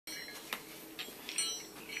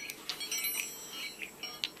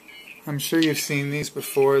I'm sure you've seen these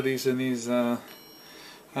before. These are these, I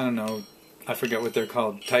don't know, I forget what they're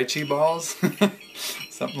called, Tai Chi balls?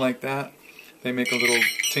 Something like that. They make a little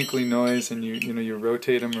tinkly noise, and you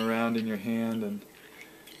rotate them around in your hand,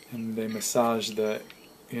 and they massage the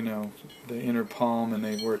inner palm, and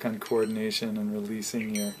they work on coordination and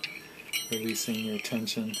releasing your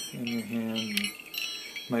tension in your hand. And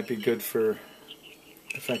might be good for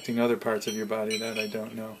affecting other parts of your body that I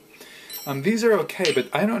don't know. These are okay, but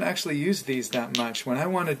I don't actually use these that much. When I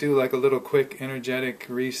want to do like a little quick energetic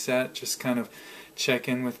reset, just kind of check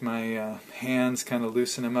in with my hands, kind of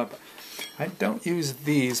loosen them up, I don't use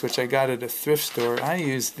these, which I got at a thrift store. I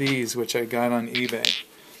use these, which I got on eBay.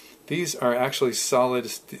 These are actually solid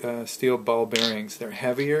steel ball bearings. They're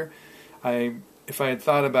heavier. If I had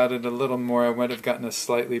thought about it a little more, I would have gotten a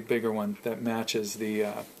slightly bigger one that matches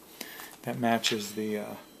that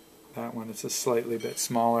one. It's a slightly bit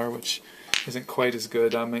smaller, which isn't quite as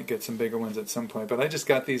good. I might get some bigger ones at some point, but I just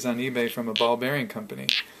got these on eBay from a ball bearing company.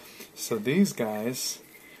 So these guys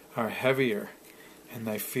are heavier, and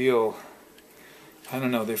they feel, I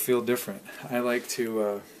don't know, they feel different. I like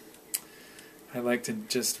to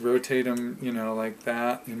just rotate them, like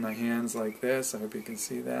that in my hands, like this. I hope you can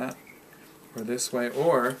see that, or this way.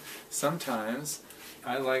 Or sometimes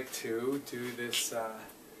I like to do this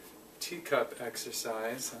teacup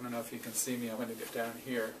exercise. I don't know if you can see me. I'm going to get down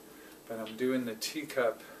here, but I'm doing the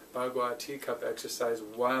bagua teacup exercise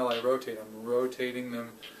while I rotate. I'm rotating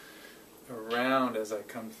them around as I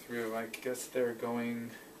come through. I guess they're going,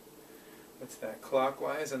 what's that,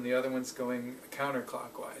 clockwise, and the other one's going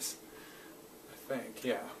counterclockwise. I think,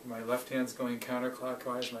 yeah. My left hand's going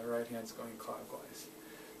counterclockwise, my right hand's going clockwise.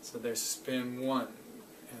 So there's spin one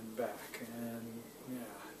and back, and yeah,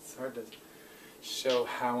 it's hard to show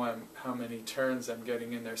how many turns I'm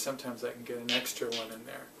getting in there. Sometimes I can get an extra one in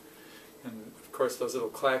there. And of course those little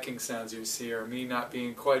clacking sounds you see are me not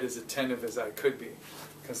being quite as attentive as I could be,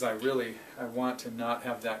 because I want to not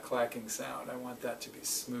have that clacking sound. I want that to be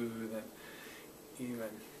smooth and even.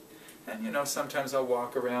 And sometimes I'll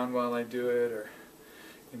walk around while I do it, or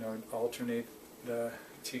alternate the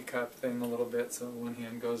teacup thing a little bit, so one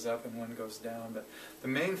hand goes up and one goes down. But the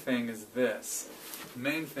main thing is this. The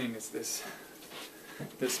main thing is this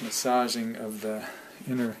massaging of the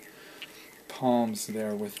inner palms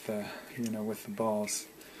there with the with the balls.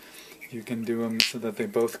 You can do them so that they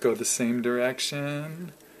both go the same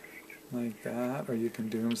direction, like that, or you can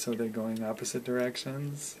do them so they're going opposite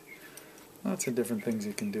directions. Lots of different things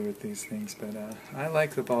you can do with these things, but I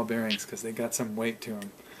like the ball bearings because they got some weight to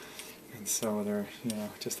them, and so they're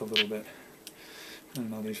just a little bit, I don't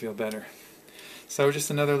know, they feel better. So just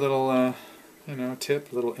another little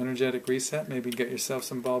tip, little energetic reset. Maybe get yourself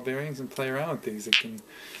some ball bearings and play around with these. It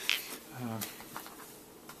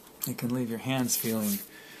can leave your hands feeling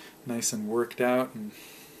nice and worked out and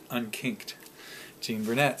unkinked. Gene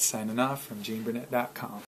Burnett signing off from GeneBurnett.com.